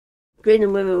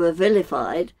Greenham women were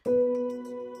vilified.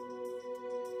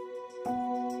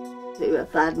 They were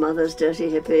bad mothers, dirty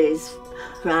hippies,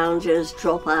 grounders,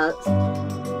 dropouts.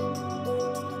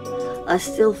 I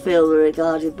still feel we're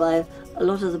regarded by a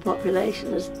lot of the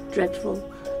population as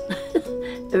dreadful,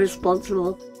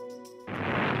 irresponsible.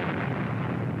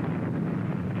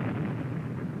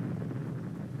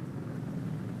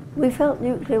 We felt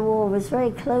nuclear war was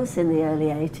very close in the early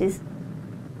 80s.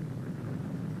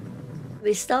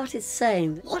 We started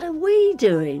saying, what are we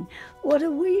doing? What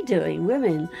are we doing,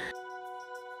 women?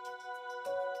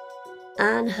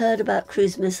 Anne heard about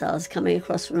cruise missiles coming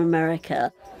across from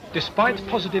America. Despite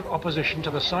positive opposition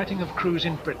to the sighting of cruise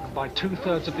in Britain by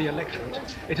 2/3 of the electorate,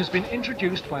 it has been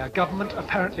introduced by a government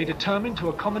apparently determined to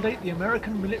accommodate the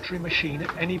American military machine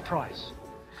at any price.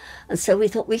 And so we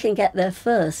thought we can get there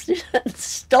first and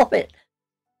stop it.